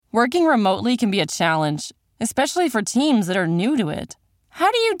Working remotely can be a challenge, especially for teams that are new to it. How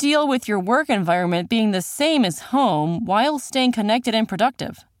do you deal with your work environment being the same as home while staying connected and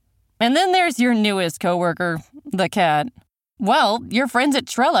productive? And then there's your newest coworker, the cat. Well, your friends at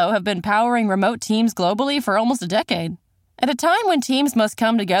Trello have been powering remote teams globally for almost a decade. At a time when teams must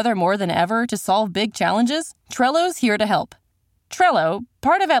come together more than ever to solve big challenges, Trello's here to help. Trello,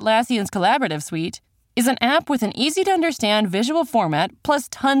 part of Atlassian's collaborative suite, is an app with an easy-to-understand visual format plus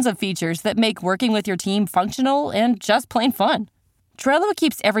tons of features that make working with your team functional and just plain fun. Trello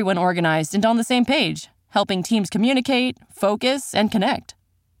keeps everyone organized and on the same page, helping teams communicate, focus, and connect.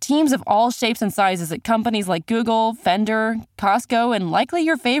 Teams of all shapes and sizes at companies like Google, Fender, Costco, and likely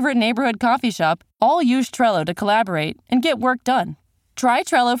your favorite neighborhood coffee shop all use Trello to collaborate and get work done. Try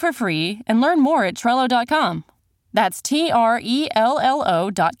Trello for free and learn more at Trello.com. That's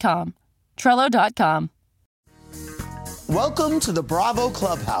Trello.com. Trello.com. Welcome to the Bravo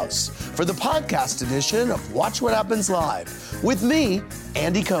Clubhouse for the podcast edition of Watch What Happens Live with me,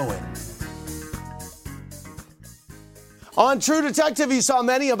 Andy Cohen. On True Detective, he saw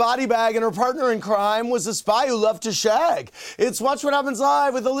many a body bag, and her partner in crime was a spy who loved to shag. It's Watch What Happens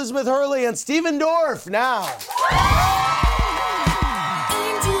Live with Elizabeth Hurley and Stephen Dorff now. Andy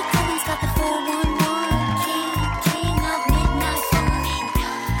Cohen's got the 411 king of midnight fun.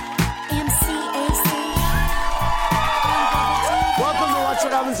 MCAC. Welcome to Watch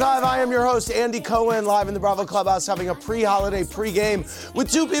What Happens Live. I am your host, Andy Cohen, live in the Bravo Clubhouse, having a pre-holiday pre-game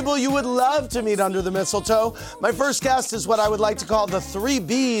with two people you would love to meet under the mistletoe. My first guest is what I would like to call the 3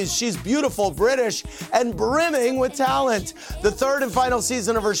 Bs. She's beautiful, British, and brimming with talent. The third and final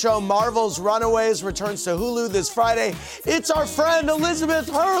season of her show, Marvel's Runaways, returns to Hulu this Friday. It's our friend Elizabeth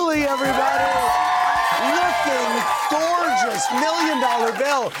Hurley, everybody. Looking gorgeous, $1 million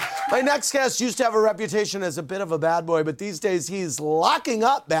bill. My next guest used to have a reputation as a bit of a bad boy, but these days he's locking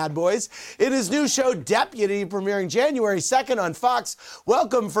up bad boys in his new show, Deputy, premiering January 2nd on Fox.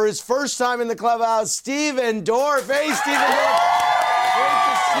 Welcome for his first time in the clubhouse, Stephen Dorff. Hey, Stephen Dorff. Great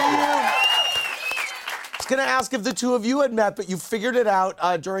to see you. I was going to ask if the two of you had met, but you figured it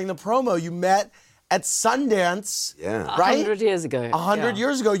out during the promo. You met at Sundance, right? 100 years ago. 100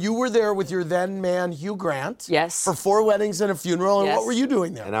 years ago. You were there with your then man, Hugh Grant. Yes. For 4 weddings and a funeral. And Yes. what were you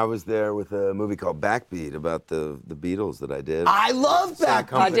doing there? And I was there with a movie called Backbeat about the Beatles that I did. I love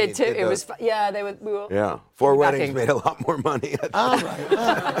Backbeat. I did too. It was, we were. Yeah. 4 weddings piggybacking. made a lot more money. All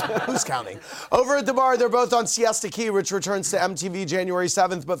right. Who's counting? Over at the bar, they're both on Siesta Key, which returns to MTV January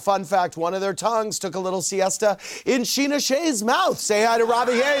 7th. But fun fact, one of their tongues took a little siesta in Sheena Shea's mouth. Say hi to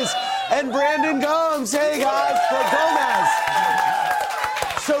Robbie Hayes and Brandon Gomes. Hey, guys. Gomez.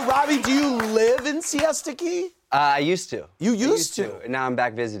 So, Robbie, do you live in Siesta Key? I used to. You used to? Now I'm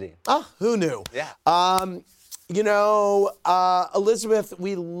back visiting. Oh, who knew? Yeah. Elizabeth,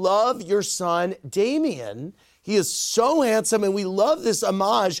 we love your son, Damien. He is so handsome, and we love this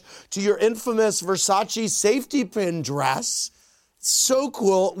homage to your infamous Versace safety pin dress. So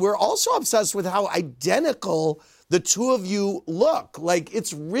cool. We're also obsessed with how identical the two of you look. Like,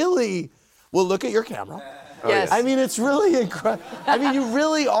 it's really... Well, look at your camera. Yes. I mean, it's really incredible. I mean, you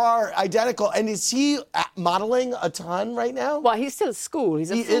really are identical. And is he modeling a ton right now? Well, he's still at school.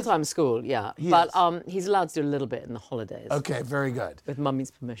 He's at He full-time school, yeah. He But is. he's allowed to do a little bit in the holidays. Okay, very good. With Mummy's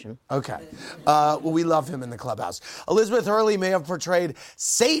permission. Okay. Well, we love him in the clubhouse. Elizabeth Hurley may have portrayed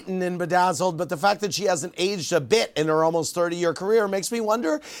Satan in Bedazzled, but the fact that she hasn't aged a bit in her almost 30-year career makes me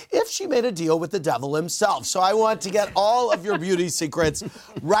wonder if she made a deal with the devil himself. So I want to get all of your beauty secrets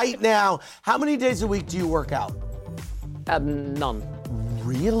right now. How many days a week do you work out? None.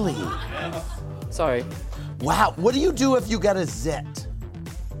 Really? Sorry. Wow. What do you do if you get a zit?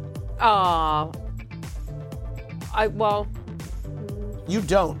 You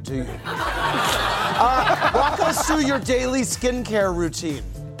don't, do you? Walk us through your daily skincare routine.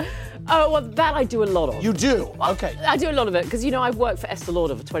 Oh, well, that I do a lot of. You do? Okay. I do a lot of it, because, I've worked for Estee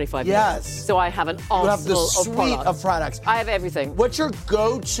Lauder for 25 Yes. years. So I have an You have the arsenal suite of of products. I have everything. What's your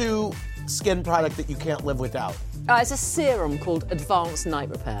go-to skin product that you can't live without? It's a serum called Advanced Night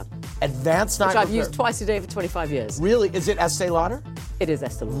Repair, Advanced Night which I've Repair. used twice a day for 25 years. Really? Is it Estee Lauder? It is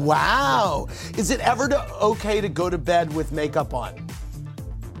Estee Lauder. Wow. Is it ever okay to go to bed with makeup on?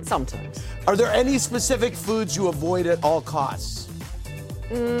 Sometimes. Are there any specific foods you avoid at all costs?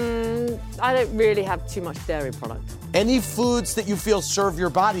 I don't really have too much dairy product. Any foods that you feel serve your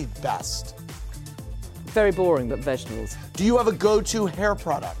body best? Very boring, but vegetables. Do you have a go-to hair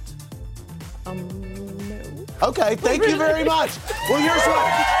product? No. Okay, thank you very much. Well, here's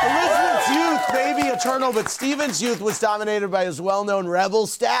what. Elizabeth's youth may be eternal, but Steven's youth was dominated by his well-known rebel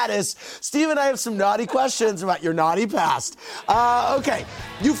status. Steven, I have some naughty questions about your naughty past. Okay,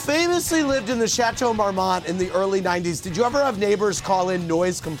 you famously lived in the Chateau Marmont in the early 90s. Did you ever have neighbors call in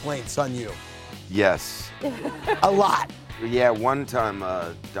noise complaints on you? Yes. A lot. Yeah, one time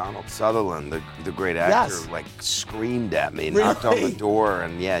Donald Sutherland, the great actor, Yes. like screamed at me, knocked on the Really? door,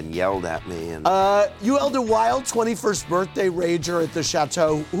 and yelled at me. And You held a wild 21st birthday rager at the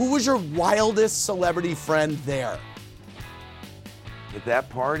Chateau. Who was your wildest celebrity friend there? at that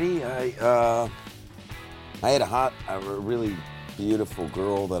party, I had a really beautiful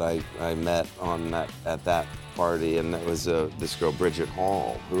girl that I met at that party, and that was this girl Bridget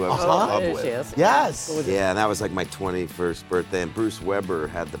Hall, who I was in love There with. she is. Yes. Yeah, and that was like my 21st birthday, and Bruce Weber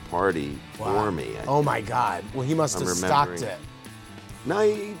had the party for me. Oh my God. Well, he must I'm have stocked remembering. it. No,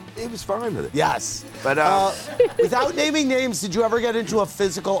 he was fine with it. Yes. But Without naming names, did you ever get into a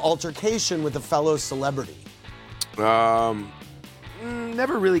physical altercation with a fellow celebrity?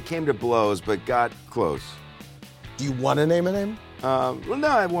 never really came to blows, but got close. Do you want to name a name? Well, no,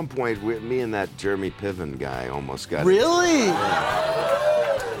 at one point, me and that Jeremy Piven guy almost got Really?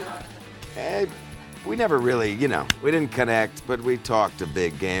 we never really, we didn't connect, but we talked a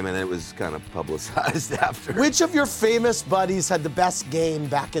big game, and it was kind of publicized after. Which of your famous buddies had the best game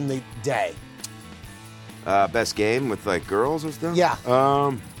back in the day? Best game with, like, girls and stuff? Yeah.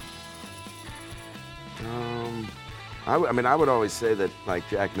 I would always say that, like,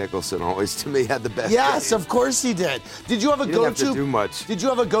 Jack Nicholson always, to me, had the best Yes, game. of course he did. Did you have a He didn't have to go-to? do much. Did you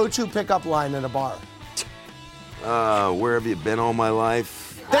have a go-to pickup line in a bar? Where have you been all my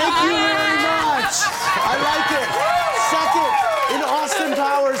life? Thank you very much. I like it. Second, in Austin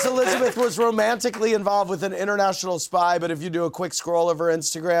Powers, Elizabeth was romantically involved with an international spy, but if you do a quick scroll of her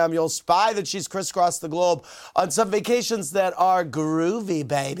Instagram, you'll spy that she's crisscrossed the globe on some vacations that are groovy,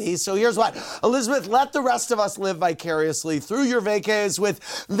 baby. So here's what. Elizabeth, let the rest of us live vicariously through your vacays with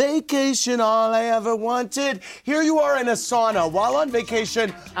Vacation All I Ever Wanted. Here you are in a sauna. While on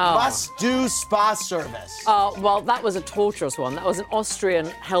vacation, must do spa service. Well, that was a torturous one. That was an Austrian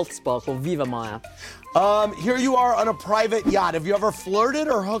health spa called Viva Maya. Here you are on a private yacht. Have you ever flirted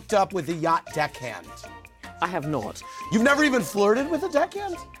or hooked up with a yacht deckhand? I have not. You've never even flirted with a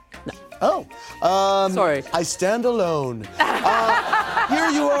deckhand? No. Oh. Sorry. I stand alone. Here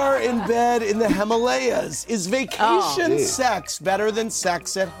you are in bed in the Himalayas. Is vacation sex better than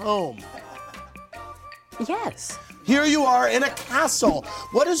sex at home? Yes. Here you are in a castle.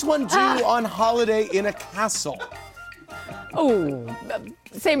 What does one do on holiday in a castle? Oh,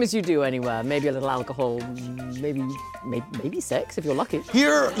 same as you do anywhere. Maybe a little alcohol, maybe sex if you're lucky.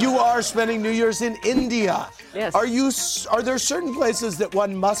 Here you are spending New Year's in India. Yes. Are there certain places that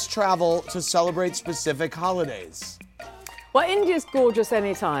one must travel to celebrate specific holidays? Well, India's gorgeous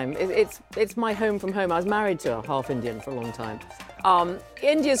anytime. It's my home from home. I was married to a half Indian for a long time.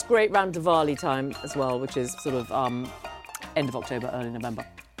 India's great around Diwali time as well, which is sort of end of October, early November.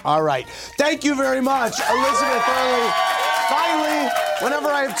 All right. Thank you very much, Elizabeth Hurley. Finally, whenever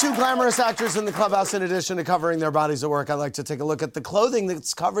I have two glamorous actors in the clubhouse, in addition to covering their bodies at work, I like to take a look at the clothing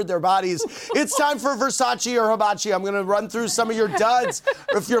that's covered their bodies. It's time for Versace or Hibachi. I'm going to run through some of your duds.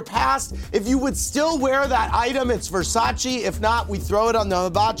 If you're past, if you would still wear that item, it's Versace. If not, we throw it on the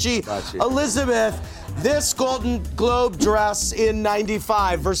Hibachi. Elizabeth, this Golden Globe dress in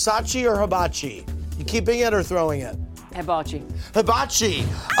 '95, Versace or Hibachi? You keeping it or throwing it? Hibachi. Hibachi.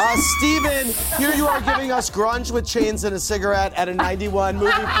 Stephen, here you are giving us grunge with chains and a cigarette at a '91 movie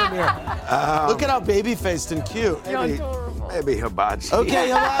premiere. Look at how baby-faced and cute. Maybe Hibachi. Okay,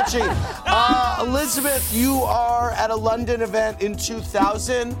 Hibachi. Elizabeth, you are at a London event in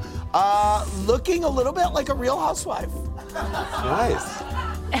 2000, looking a little bit like a Real Housewife. Nice.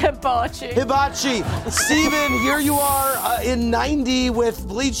 Hibachi. Hibachi. Stephen, here you are in '90 with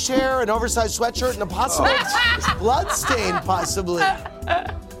bleached hair, an oversized sweatshirt, and a possible blood stain, possibly.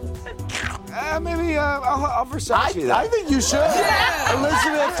 Maybe I'll Versace that. I think you should.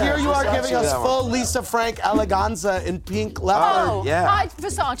 Elizabeth, here you are giving us full Lisa Frank eleganza in pink leopard. Oh, Yeah. hi,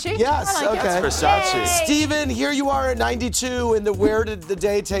 Versace. Yes, I like okay. it. Versace. Yay. Stephen, here you are at 92 in the Where Did the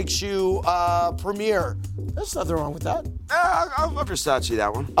Day Takes You premiere. There's nothing wrong with that. I'll Versace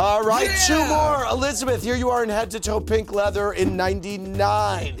that one. All right, two more. Elizabeth, here you are in head-to-toe pink leather in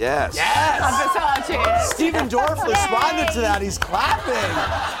 '99. Yes. Versace. Stephen Dorff responded to that. He's clapping.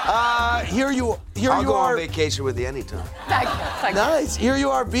 Here you I'll go are. on vacation with you anytime. Thank you. Thank you. Nice. Here you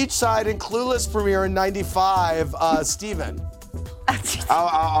are, beachside in Clueless premiere in '95. Stephen.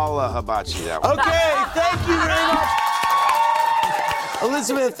 I'll Hibachi that one. Okay, thank you very much.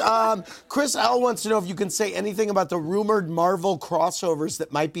 Elizabeth, Chris L. wants to know if you can say anything about the rumored Marvel crossovers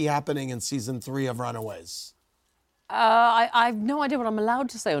that might be happening in season 3 of Runaways. I have no idea what I'm allowed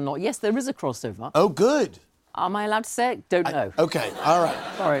to say or not. Yes, there is a crossover. Oh, good. Am I allowed to say it? Don't know. Okay, all right.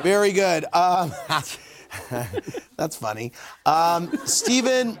 Sorry. Very good. That's funny.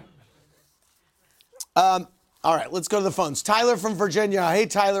 Stephen, all right, let's go to the phones. Tyler from Virginia. Hey,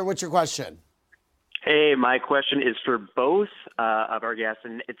 Tyler, what's your question? Hey, my question is for both of our guests,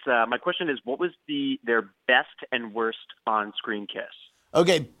 and it's my question is, what was their best and worst on-screen kiss?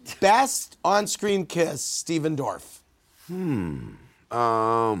 Okay, best on-screen kiss, Stephen Dorff.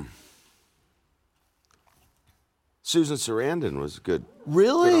 Susan Sarandon was good.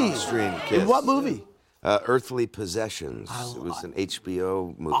 Really? Good on-screen kiss. In what movie? Earthly Possessions. It was an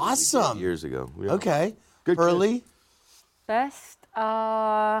HBO movie. Awesome. Years ago. Yeah. Okay. Good Hurley? Best?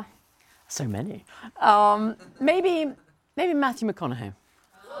 So many. Maybe Matthew McConaughey.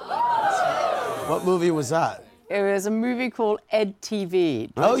 What movie was that? It was a movie called Ed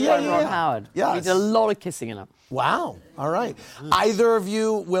TV. Oh, yeah, Ron yeah. Howard. Yes. We did a lot of kissing in it. Wow. All right. Either of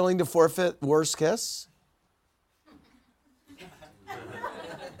you willing to forfeit worst kiss?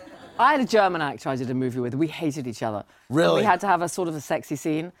 I had a German actor I did a movie with. We hated each other. Really? We had to have a sort of a sexy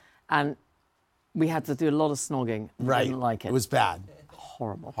scene, and we had to do a lot of snogging. Right. Didn't like it. It was bad.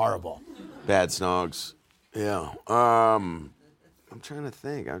 horrible. Horrible. Bad snogs. Yeah. I'm trying to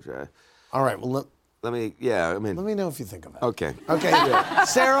think. All right. Well, Let me know if you think of it. Okay. Okay.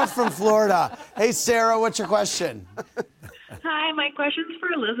 Sarah from Florida. Hey, Sarah, what's your question? Hi, my question's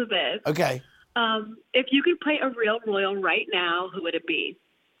for Elizabeth. Okay. If you could play a real royal right now, who would it be?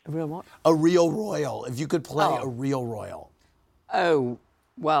 A real what? A real royal. If you could play a real royal. Oh,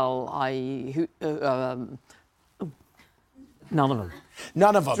 well, none of them.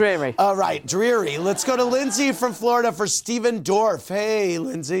 None of them. Dreary. All right, dreary. Let's go to Lindsay from Florida for Stephen Dorff. Hey,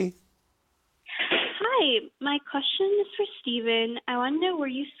 Lindsay. Hi, my question is for Steven. I want to know, were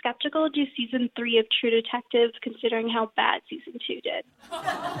you skeptical to season 3 of True Detective, considering how bad season 2 did?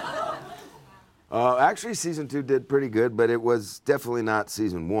 Actually, season 2 did pretty good, but it was definitely not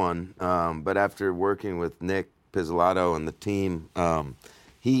season 1. But after working with Nick Pizzolatto and the team,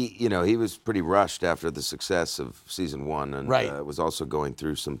 he was pretty rushed after the success of season 1, and was also going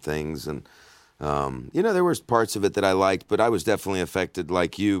through some things. And there was parts of it that I liked, but I was definitely affected,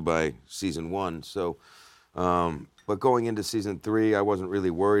 like you, by season 1. So, but going into season 3, I wasn't really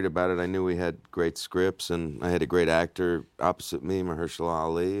worried about it. I knew we had great scripts, and I had a great actor opposite me, Mahershala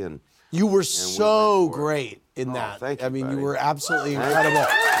Ali, and. You were so great in that. Thank you, I mean, buddy. you were absolutely incredible.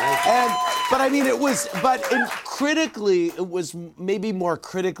 Critically, it was maybe more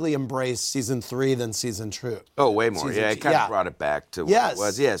critically embraced season 3 than season 2. Oh, way more. Season Yeah, 2. it kind of brought it back to what Yes. it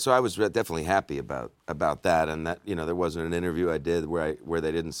was. Yeah, so I was definitely happy about that, and that there wasn't an interview I did where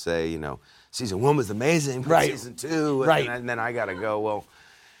they didn't say season 1 was amazing, but season 2, and then I got to go. Well,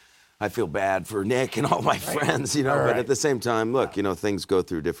 I feel bad for Nick and all my friends, but at the same time, look, things go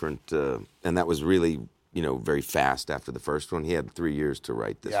through different, and that was really, very fast after the first one. He had 3 years to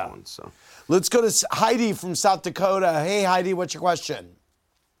write this one, so. Let's go to Heidi from South Dakota. Hey, Heidi, what's your question?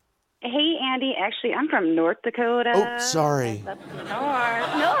 Hey, Andy. Actually, I'm from North Dakota. Oh, sorry. That's the north.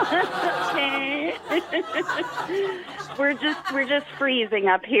 No, that's okay. We're just freezing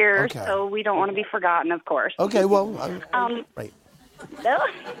up here, so we don't want to be forgotten, of course. Okay, well, right. No.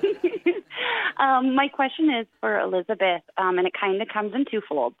 My question is for Elizabeth, and it kind of comes in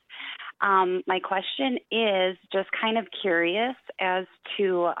twofold. My question is just kind of curious as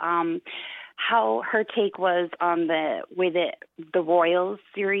to how her take was on the way the Royals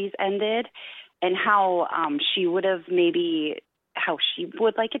series ended, and how she would have how she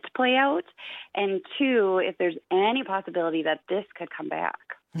would like it to play out, and 2, if there's any possibility that this could come back.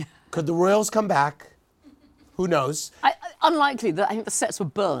 Could the Royals come back? Who knows? Unlikely. I think the sets were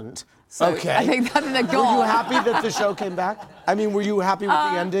burned. So okay. I think they're gone. Were you happy that the show came back? I mean, were you happy with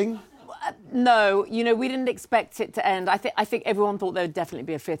the ending? No, we didn't expect it to end. I think everyone thought there would definitely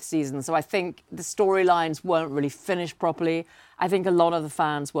be a 5th season. So I think the storylines weren't really finished properly. I think a lot of the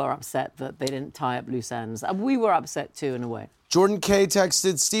fans were upset that they didn't tie up loose ends. And we were upset too, in a way. Jordan K.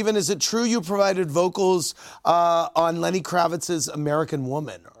 texted, Stephen, is it true you provided vocals on Lenny Kravitz's American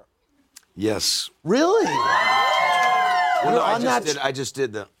Woman? Yes. Really? Well, no, I just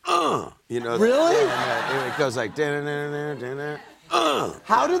did the, Really? It goes like,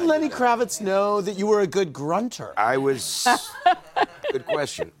 How did Lenny Kravitz know that you were a good grunter? Good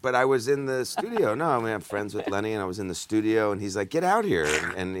question. But I was in the studio. No, I'm friends with Lenny, and I was in the studio, and he's like, get out here.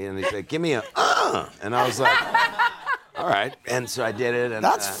 And he's like, give me a, And I was like, all right. And so I did it. And,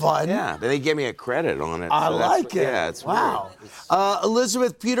 That's fun. Yeah, they gave me a credit on it. I so like it. Yeah, it's wow.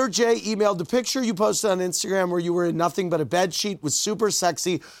 Elizabeth, Peter J. emailed the picture you posted on Instagram where you were in nothing but a bed sheet was super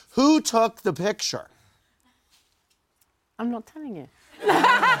sexy. Who took the picture? I'm not telling you.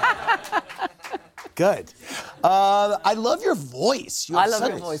 Good. I love your voice. I love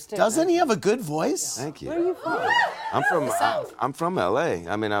your voice too. Doesn't he have a good voice? Thank you. Where are you from? I'm from LA.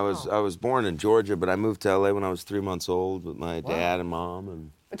 I mean, I was born in Georgia, but I moved to LA when I was 3 months old with my dad and mom.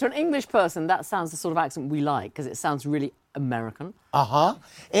 And But to an English person, that sounds the sort of accent we like because it sounds really American. Uh-huh.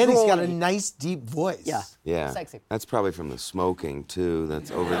 And he's got a nice, deep voice. Yeah. yeah, Sexy. that's probably from the smoking too.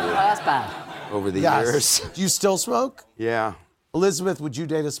 That's over Oh, the that's bad. over the Yes. years. Do you still smoke? Yeah. Elizabeth, would you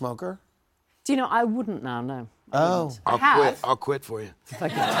date a smoker? Do you know, I wouldn't now, no. Oh. I'll quit for you.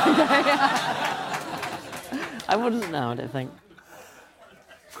 I wouldn't now, I don't think.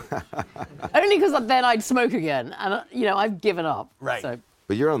 Only because then I'd smoke again. And, I've given up. Right. So,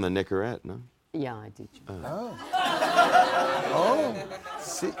 But you're on the Nicorette, no? yeah, I do.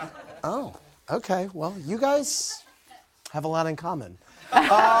 See. Oh. Okay. Well, you guys have a lot in common.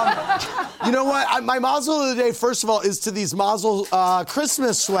 You know what? My mazel of the day, first of all, is to these mazel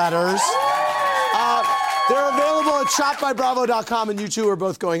Christmas sweaters. They're available at shopbybravo.com, and you two are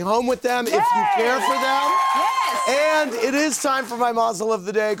both going home with them if you care for them. Yes. And it is time for my mazel of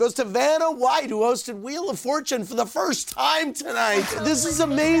the day. It goes to Vanna White, who hosted Wheel of Fortune for the first time tonight. This is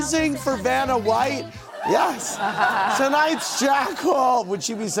amazing for Vanna White. Yes. Tonight's Jackal. Would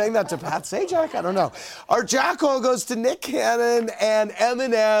she be saying that to Pat Sajak? I don't know. Our Jackal goes to Nick Cannon and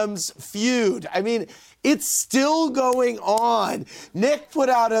Eminem's feud. I mean, it's still going on. Nick put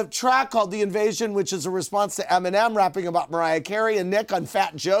out a track called The Invasion, which is a response to Eminem rapping about Mariah Carey, and Nick on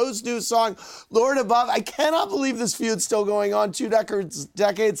Fat Joe's new song, Lord Above. I cannot believe this feud's still going on 2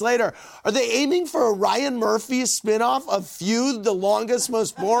 decades later. Are they aiming for a Ryan Murphy spinoff of Feud, the longest,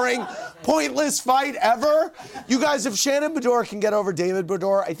 most boring, pointless fight ever? You guys, if Shannon Bedore can get over David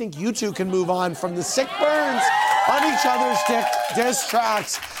Bedore, I think you two can move on from the sick burns on each other's diss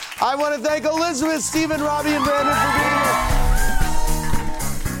tracks. I want to thank Elizabeth, Stephen, Robbie, and Brandon for being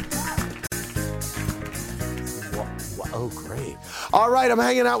here. Oh, great. All right, I'm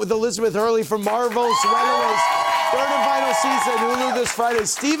hanging out with Elizabeth Hurley from Marvel's Runaways. Third and final season, Hulu this Friday.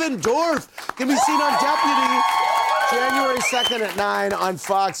 Stephen Dorff can be seen on Deputy January 2nd at 9 on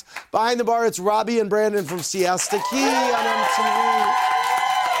Fox. Behind the Bar, it's Robbie and Brandon from Siesta Key on MTV.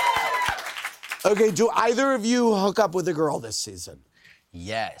 Okay, do either of you hook up with a girl this season?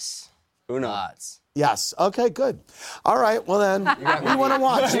 Yes. Lots. Yes. Okay, good. All right, well then, we want to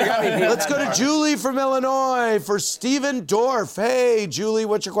watch. Let's go to Julie from Illinois for Stephen Dorff. Hey, Julie,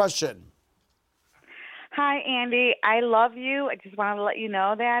 what's your question? Hi, Andy. I love you. I just wanted to let you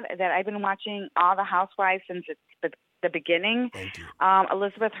know that I've been watching all the Housewives since the beginning. Thank you.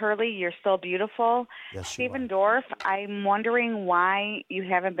 Elizabeth Hurley, you're so beautiful. Yes, you Stephen Dorff, I'm wondering why you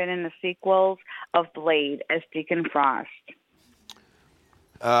haven't been in the sequels of Blade as Deacon Frost.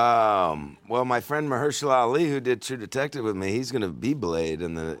 Well, my friend Mahershala Ali, who did True Detective with me, he's going to be Blade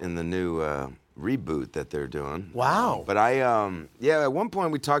in the new reboot that they're doing. Wow. But at one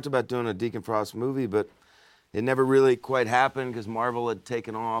point we talked about doing a Deacon Frost movie, but it never really quite happened because Marvel had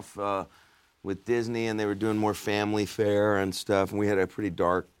taken off with Disney and they were doing more family fare and stuff, and we had a pretty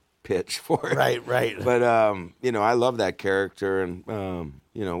dark pitch for it. Right. But, I love that character, and,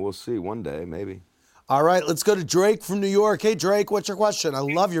 we'll see one day, maybe. All right, let's go to Drake from New York. Hey, Drake, what's your question? I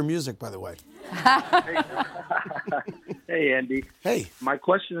love your music, by the way. Hey, Andy. Hey. My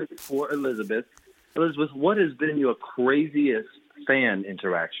question is for Elizabeth. Elizabeth, what has been your craziest fan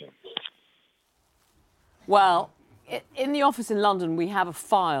interaction? Well, in the office in London, we have a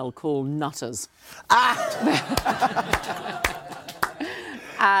file called Nutters.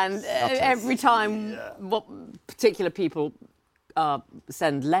 And every time what particular people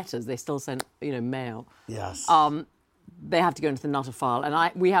send letters, they still send, mail. Yes. They have to go into the Nutter file. And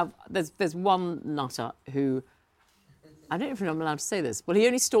there's one Nutter who, I don't even know if I'm allowed to say this, but he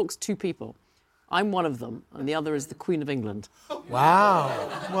only stalks 2 people. I'm one of them, and the other is the Queen of England. Wow.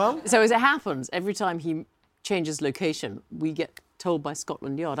 Well. So as it happens, every time he changes location, we get told by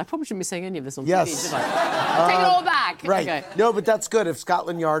Scotland Yard. I probably shouldn't be saying any of this on TV, should I? Take it all back. Right. Okay. No, but that's good. If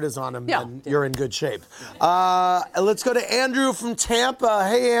Scotland Yard is on him, then you're in good shape. Let's go to Andrew from Tampa.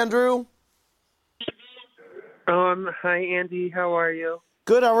 Hey, Andrew. Hi, Andy. How are you?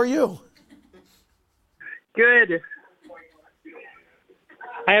 Good. How are you? Good.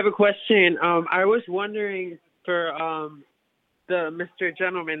 I have a question. I was wondering for the Mr.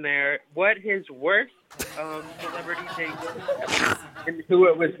 Gentleman there, what his worst celebrity date was and who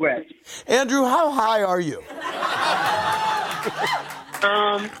it was with. Andrew, how high are you?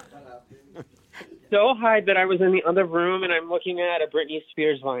 So high that I was in the other room and I'm looking at a Britney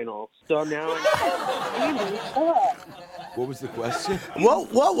Spears vinyl. So now I'm. What was the question?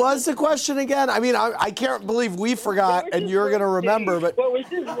 What was the question again? I mean, I can't believe we forgot and you're going to remember. But what was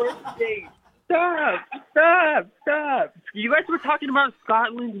his worst date? Stop! You guys were talking about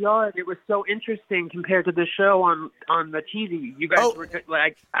Scotland Yard. It was so interesting compared to the show on the TV. You guys were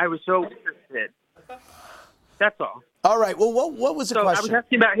like, I was so interested. That's all. All right. Well, what was the question? I was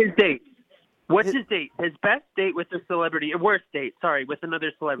asking about his date. What's his date? His best date with a celebrity, or worst date? Sorry, with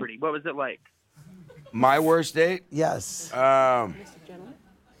another celebrity. What was it like? My worst date? Yes. Mr. Gentleman?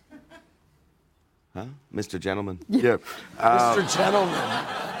 Huh? Mr. Gentleman? Yeah. Mr. Gentleman.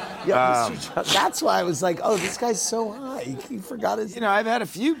 Yeah, Mr. Gentleman. That's why I was like, oh, this guy's so high. He forgot his... You know, I've had a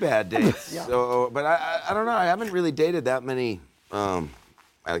few bad dates. Yeah. So, but I don't know. I haven't really dated that many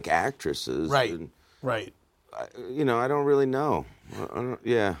like actresses. Right. And, right. I don't really know.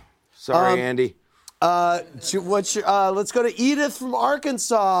 Yeah. Sorry, Andy. Let's go to Edith from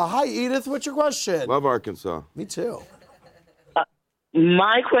Arkansas. Hi, Edith. What's your question? Love Arkansas. Me too.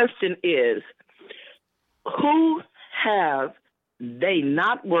 My question is, who have they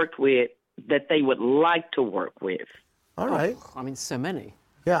not worked with that they would like to work with? All right. I mean, so many.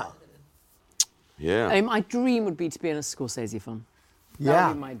 Yeah. Yeah. My dream would be to be in a Scorsese film. That Yeah.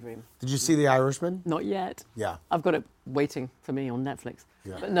 would be my dream. Did you see The Irishman? Not yet. Yeah. I've got it waiting for me on Netflix.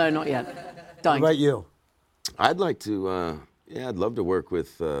 Yeah. But no, not yet. What Dying. about you? I'd like to, I'd love to work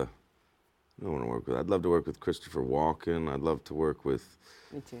with, I don't want to work with, I'd love to work with Christopher Walken. I'd love to work with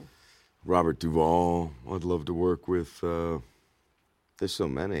Me too. Robert Duvall. I'd love to work with, there's so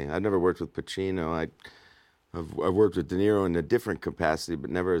many. I've never worked with Pacino. I've worked with De Niro in a different capacity, but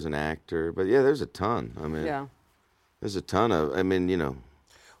never as an actor. But yeah, there's a ton. I mean, there's a ton of,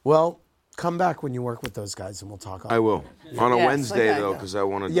 Well, come back when you work with those guys and we'll talk. I will. On a Wednesday, though, because I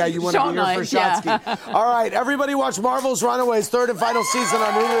want to. Yeah, you want to be here for Shotsky. All right, everybody watch Marvel's Runaways, third and final season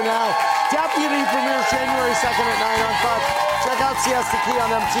on Hulu now. Deputy premieres January 2nd at 9 on Fox. Check out Siesta Key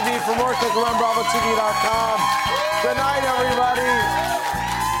on MTV. For more, click around BravoTV.com. Good night, everybody.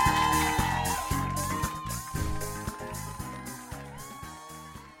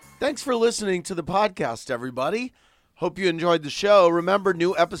 Thanks for listening to the podcast, everybody. Hope you enjoyed the show. Remember,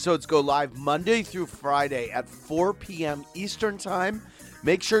 new episodes go live Monday through Friday at 4 p.m. Eastern Time.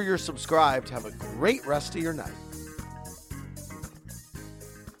 Make sure you're subscribed. Have a great rest of your night.